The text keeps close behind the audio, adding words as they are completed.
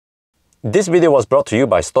This video was brought to you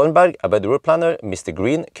by Stormberg, a weather planner,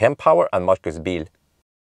 MisterGreen, Kempower and Marcus Bil.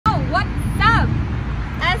 Oh, what's up?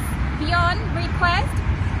 As Bjørn request,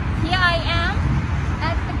 here I am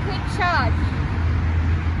at the quick charge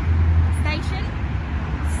station.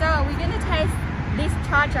 So we're gonna test this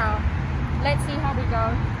charger. Let's see how we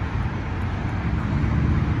go.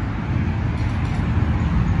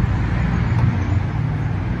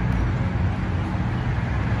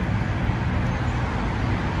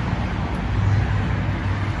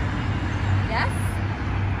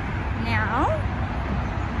 Now,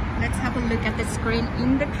 let's have a look at the screen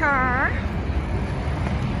in the car.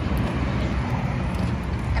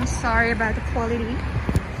 I'm sorry about the quality.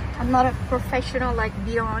 I'm not a professional like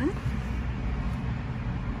Bjørn.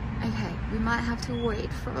 Okay, we might have to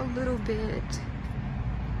wait for a little bit.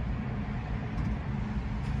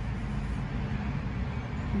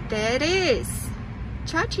 There it is,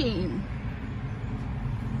 charging.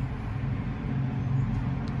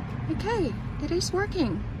 Okay, it is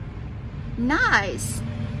working. Nice.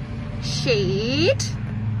 Sheet.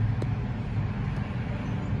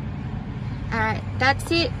 Alright, that's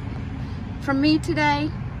it from me today.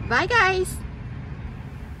 Bye guys.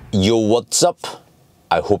 Yo, what's up?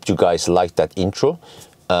 I hope you guys liked that intro.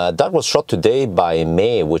 That was shot today by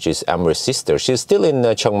May, which is Amber's sister. She's still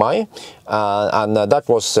in Chiang Mai, and that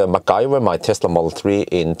was MacGyver, my Tesla Model 3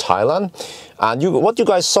 in Thailand. And what you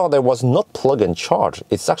guys saw there was not plug and charge.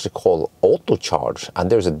 It's actually called Autocharge, and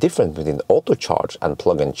there's a difference between Autocharge and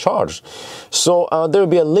plug and charge. So there will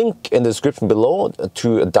be a link in the description below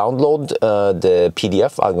to download the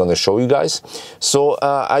PDF I'm going to show you guys. So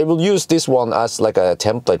I will use this one as like a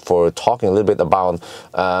template for talking a little bit about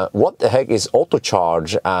what the heck is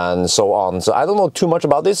Autocharge and so on. So I don't know too much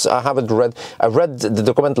about this. I read the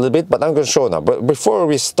document a little bit, but I'm going to show now. But before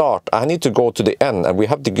we start, I need to go to the end, and we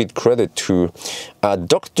have to give credit to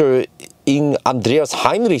Dr. Andreas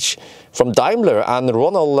Heinrich from Daimler and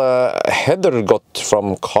Ronald Hedergott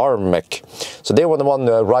from CarMech. So they were the one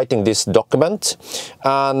writing this document,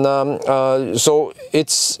 and so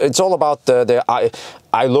it's all about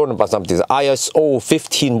I learned about something, ISO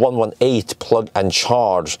 15118 plug and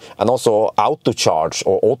charge, and also Autocharge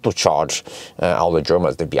or Autocharge. All the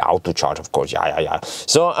Germans, they'd be Autocharge, of course. Yeah.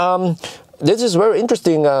 So this is a very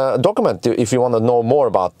interesting document if you want to know more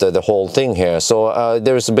about the whole thing here. So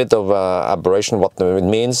there is a bit of aberration what it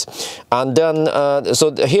means, and then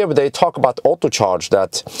so here they talk about Autocharge,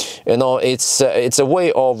 that it's a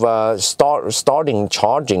way of starting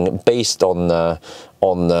charging based on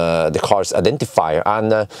the car's identifier.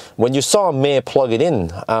 And when you saw May plug it in,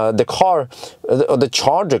 the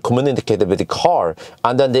charger communicated with the car,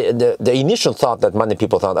 and then the initial thought that many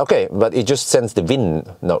people thought, okay, but it just sends the VIN,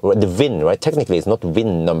 right? Technically it's not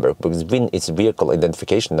VIN number, because VIN is vehicle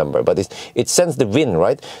identification number, but it sends the VIN,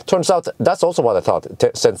 right? Turns out that's also what I thought,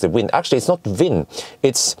 it sends the VIN. Actually, it's not VIN,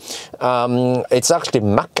 it's actually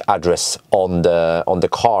MAC address on the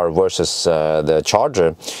car versus the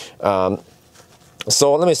charger.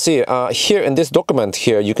 So let me see, here in this document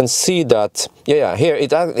here, you can see that, here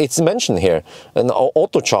it's mentioned here in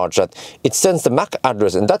Autocharge that it sends the MAC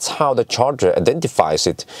address, and that's how the charger identifies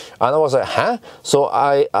it. And I was like, huh? So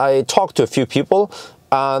I talked to a few people,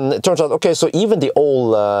 and it turns out, okay, so even the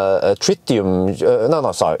old tritium,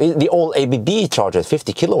 the old ABB charger,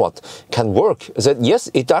 50 kilowatt, can work. I said, yes,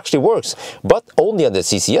 it actually works, but only on the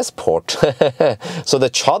CCS port. So the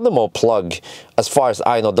CHAdeMO plug, as far as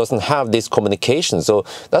I know, doesn't have this communication. So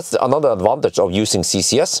that's another advantage of using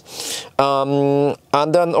CCS.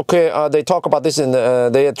 And then, okay, they talk about this in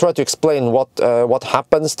they try to explain what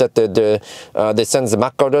happens, that they send the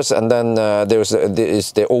MAC address, and then there's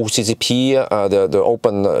the OCCP, the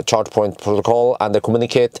Open Charge Point Protocol, and they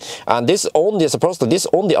communicate. And this only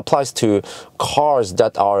applies to cars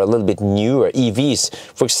that are a little bit newer, EVs.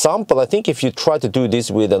 For example, I think if you try to do this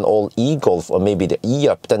with an old e-Golf or maybe the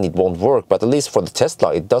e-Up, then it won't work. But at least for the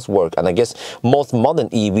Tesla, it does work. And I guess most modern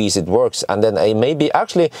EVs, it works. And then maybe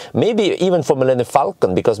even for Millennium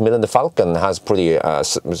Falcon, because Millennium Falcon has pretty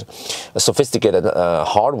sophisticated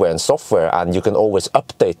hardware and software, and you can always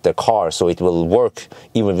update the car so it will work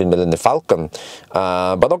even with Millennium Falcon.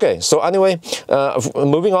 But okay, so anyway,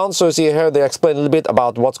 moving on. So see here, they explain a little bit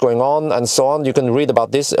about what's going on and so on. You can read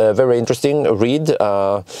about this, very interesting read.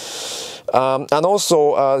 And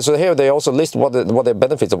also, so here they also list what the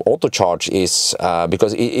benefits of Autocharge is,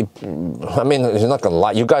 because I mean, you're not gonna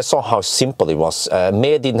lie, you guys saw how simple it was.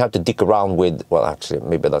 May didn't have to dig around with, well, actually,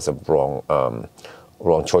 maybe that's a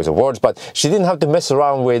wrong choice of words, but she didn't have to mess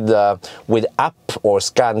around with app or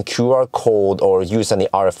scan QR code or use any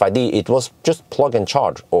RFID. It was just plug and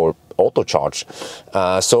charge or Autocharge.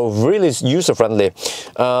 So really user-friendly.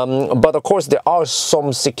 But of course, there are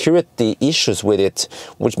some security issues with it,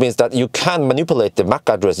 which means that you can manipulate the MAC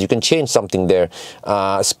address. You can change something there,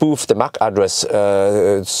 spoof the MAC address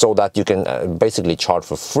so that you can basically charge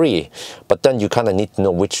for free. But then you kind of need to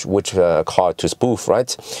know which car to spoof,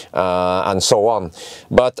 right? And so on.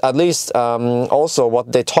 But at least also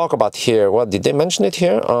what they talk about here, what did they mention it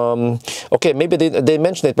here? Okay, maybe they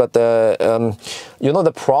mentioned it, but you know,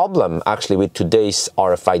 the problem actually with today's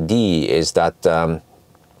RFID is that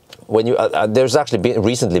when you there's actually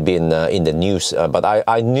recently been in the news, but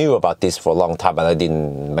I knew about this for a long time and I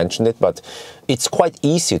didn't mention it, but it's quite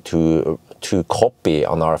easy to copy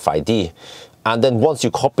on RFID. And then once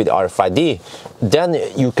you copy the RFID, then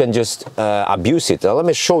you can just abuse it. Let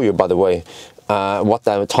me show you, by the way, what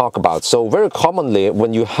I talk about. So very commonly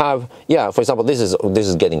when you have, yeah, for example, this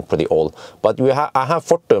is getting pretty old, but I have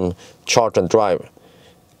Fortum Charge and Drive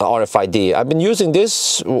RFID. I've been using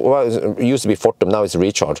this, well, it used to be Fortum, now it's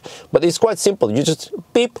Recharge. But it's quite simple. You just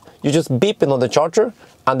beep it on the charger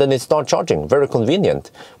and then it starts charging. Very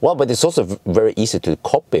convenient. Well, but it's also very easy to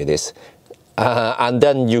copy this. And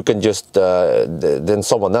then you can just, then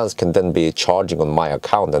someone else can then be charging on my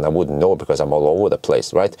account and I wouldn't know because I'm all over the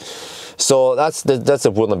place, right? So that's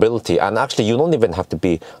a vulnerability. And actually you don't even have to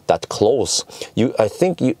be that close. I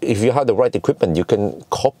think if you have the right equipment, you can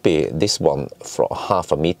copy this one from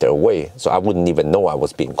half a meter away. So I wouldn't even know I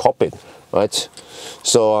was being copied, right?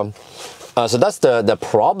 So so that's the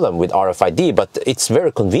problem with RFID, but it's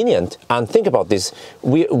very convenient. And think about this: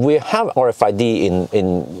 we have RFID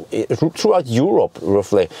throughout Europe.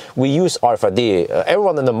 Roughly, we use RFID.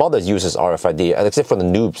 Everyone and the mothers uses RFID, and except for the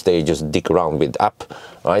noobs, they just dick around with app,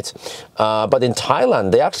 right? But in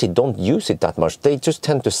Thailand, they actually don't use it that much. They just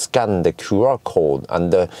tend to scan the QR code,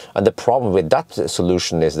 and the problem with that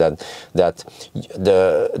solution is that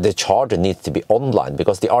the charger needs to be online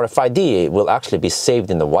because the RFID will actually be saved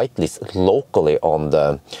in the whitelist locally on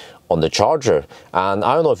the charger. And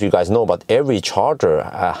I don't know if you guys know, but every charger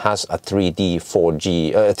has a 3G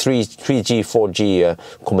 4G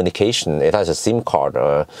communication. It has a SIM card.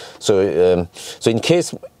 So in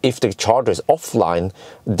case if the charger is offline,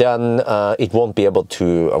 then it won't be able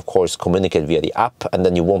to, of course, communicate via the app, and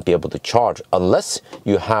then you won't be able to charge unless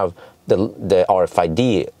you have the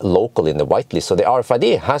RFID locally in the whitelist. So the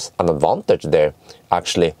RFID has an advantage there,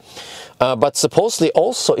 actually. But supposedly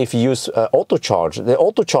also if you use Autocharge, the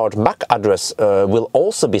Autocharge MAC address will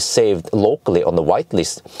also be saved locally on the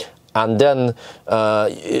whitelist. And then,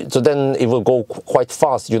 so then it will go quite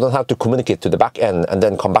fast. You don't have to communicate to the back end and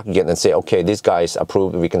then come back again and say, okay, this guy is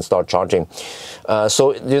approved, we can start charging.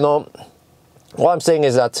 So, you know, what I'm saying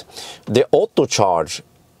is that the Autocharge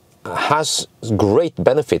has great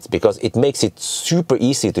benefits because it makes it super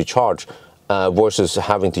easy to charge versus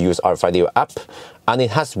having to use RFID app. And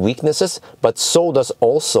it has weaknesses, but so does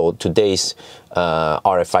also today's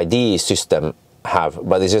RFID system have.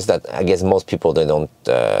 But it's just that I guess most people they don't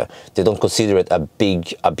consider it a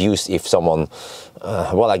big abuse if someone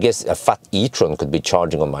well, I guess a fat e-tron could be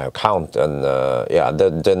charging on my account, and yeah,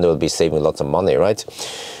 then they'll be saving lots of money, right?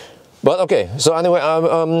 But okay, so anyway,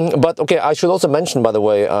 but okay, I should also mention, by the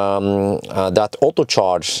way, that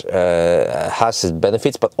Autocharge has its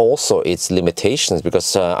benefits, but also its limitations,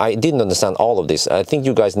 because I didn't understand all of this. I think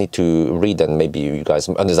you guys need to read and maybe you guys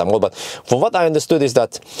understand more. But from what I understood is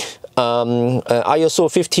that ISO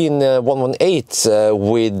 15118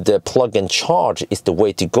 with the plug and charge is the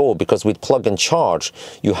way to go, because with plug and charge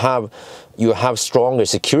you have stronger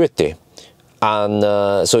security. And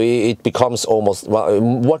so it becomes almost, well,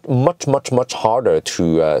 much harder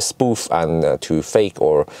to spoof and to fake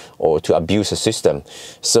or to abuse a system.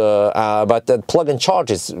 So, but the plug and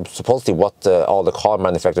charge is supposedly what all the car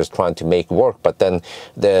manufacturers trying to make work. But then,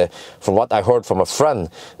 from what I heard from a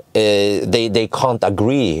friend, they can't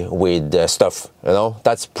agree with stuff, you know.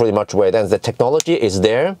 That's pretty much where it ends. The technology is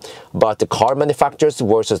there, but the car manufacturers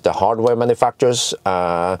versus the hardware manufacturers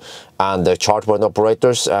and the charge point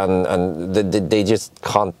operators, and they just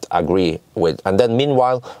can't agree with. And then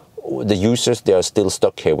meanwhile, the users, they are still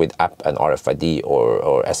stuck here with app and RFID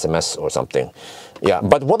or SMS or something. Yeah,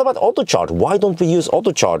 but what about Autocharge? Why don't we use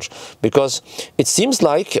Autocharge? Because it seems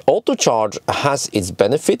like Autocharge has its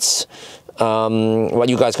benefits, Well,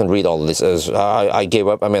 you guys can read all of this. As I gave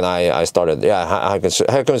up. I mean, I started. Yeah, I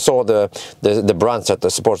can saw the brands that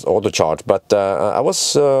supports Autocharge, but I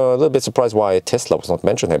was a little bit surprised why Tesla was not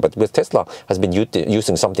mentioned here. But with Tesla has been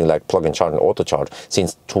using something like plug-in charge and Autocharge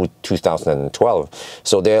since 2012,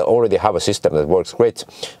 so they already have a system that works great.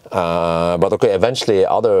 But okay, eventually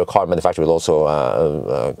other car manufacturers will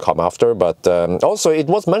also come after. But also it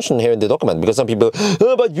was mentioned here in the document, because some people,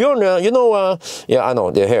 oh, but Bjørn, you know, yeah, I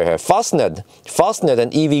know, they're here. Fastned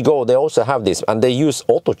and EV Go, they also have this, and they use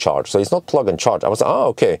Autocharge, so it's not plug and charge. I was, oh,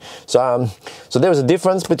 okay. So so there's a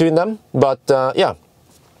difference between them, but yeah.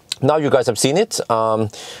 Now you guys have seen it.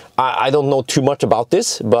 I don't know too much about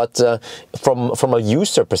this, but from a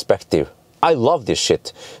user perspective, I love this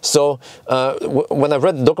shit. So when I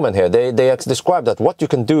read the document here, they describe that what you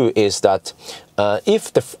can do is that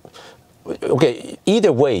if the okay,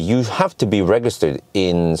 either way, you have to be registered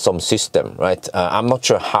in some system, right? I'm not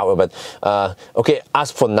sure how, but okay,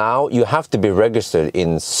 as for now, you have to be registered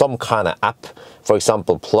in some kind of app, for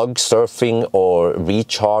example, Plug Surfing or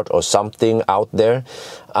Recharge or something out there.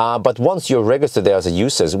 But once you're registered there as a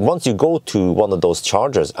user, once you go to one of those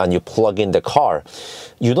chargers and you plug in the car,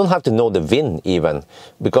 you don't have to know the VIN even,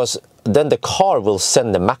 because then the car will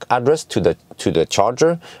send the MAC address to the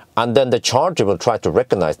charger, and then the charger will try to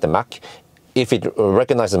recognize the MAC. If it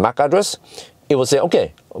recognizes the MAC address, it will say,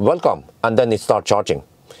 okay, welcome, and then it starts charging.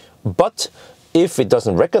 But if it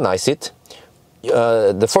doesn't recognize it,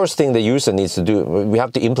 the first thing the user needs to do, we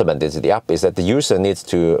have to implement this in the app, is that the user needs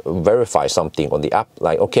to verify something on the app,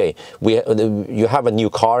 like, okay, you have a new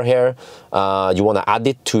car here, you want to add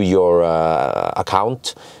it to your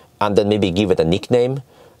account, and then maybe give it a nickname.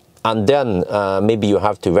 And then maybe you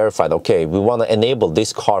have to verify, okay, we want to enable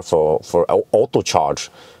this car for Autocharge.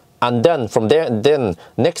 And then from there, then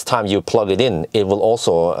next time you plug it in, it will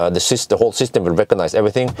also, the whole system will recognize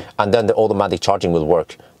everything, and then the automatic charging will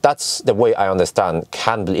work. That's the way I understand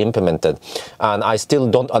can be implemented. And I still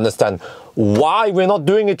don't understand why we're not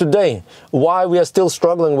doing it today. Why we are still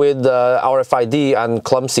struggling with RFID and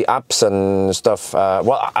clumsy apps and stuff.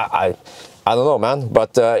 Well, I don't know, man,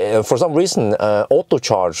 but for some reason,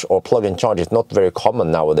 Autocharge or plug-in charge is not very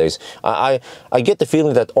common nowadays. I get the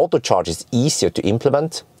feeling that Autocharge is easier to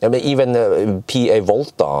implement. I mean, even PEA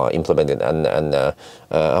Volta implemented, and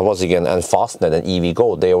once again, and Fastned and EV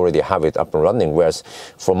Go, they already have it up and running. Whereas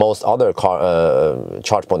for most other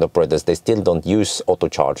charge point operators, they still don't use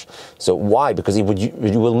Autocharge. So why? Because it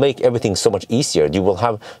will make everything so much easier. You will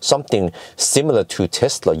have something similar to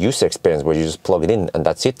Tesla user experience, where you just plug it in and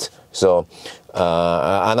that's it. So,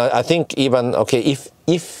 and I think even, okay,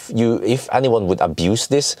 if anyone would abuse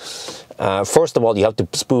this, first of all, you have to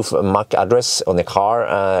spoof a MAC address on the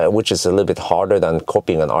car, which is a little bit harder than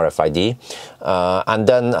copying an RFID. And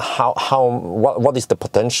then what is the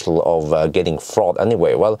potential of getting fraud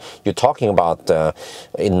anyway? Well, you're talking about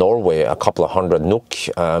in Norway a couple of hundred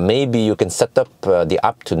NOK. Maybe you can set up the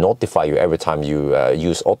app to notify you every time you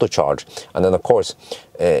use Autocharge. And then of course,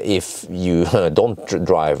 if you don't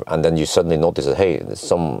drive and then you suddenly notice that, hey,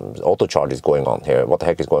 some Autocharge is going on here, what the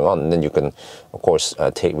heck is going on? And then you can, of course,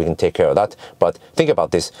 we can take care of that. But think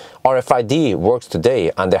about this, RFID works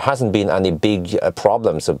today, and there hasn't been any big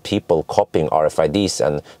problems of people copying RFIDs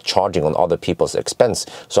and charging on other people's expense.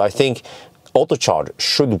 So I think Autocharge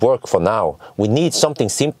should work for now. We need something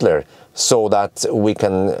simpler so that we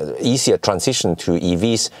can easier transition to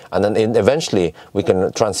EVs, and then eventually we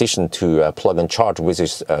can transition to plug and charge, which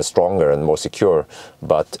is stronger and more secure.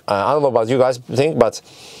 But I don't know about you guys think, but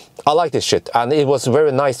I like this shit, and it was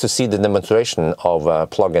very nice to see the demonstration of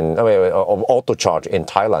of Autocharge in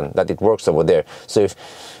Thailand, that it works over there. So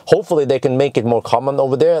hopefully they can make it more common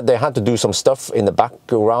over there. They had to do some stuff in the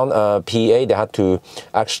background, PEA. They had to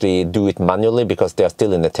actually do it manually because they are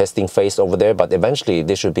still in the testing phase over there. But eventually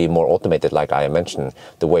they should be more automated, like I mentioned.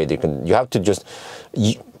 The way you have to just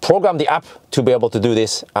program the app to be able to do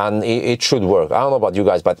this, and it should work. I don't know about you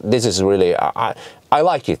guys, but this is really, I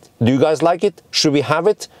like it. Do you guys like it? Should we have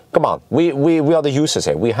it? Come on, we are the users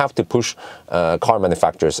here. We have to push car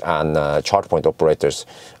manufacturers and charge point operators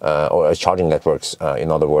or charging networks,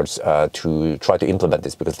 in other words, to try to implement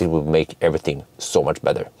this, because it will make everything so much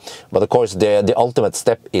better. But of course, the ultimate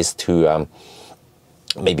step is to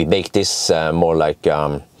maybe make this more like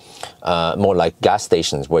gas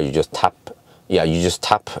stations, where you just tap. Yeah, you just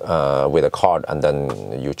tap with a card and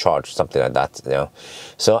then you charge, something like that. You know?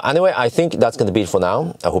 So anyway, I think that's going to be it for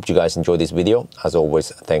now. I hope you guys enjoyed this video. As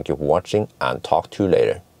always, thank you for watching, and talk to you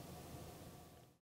later.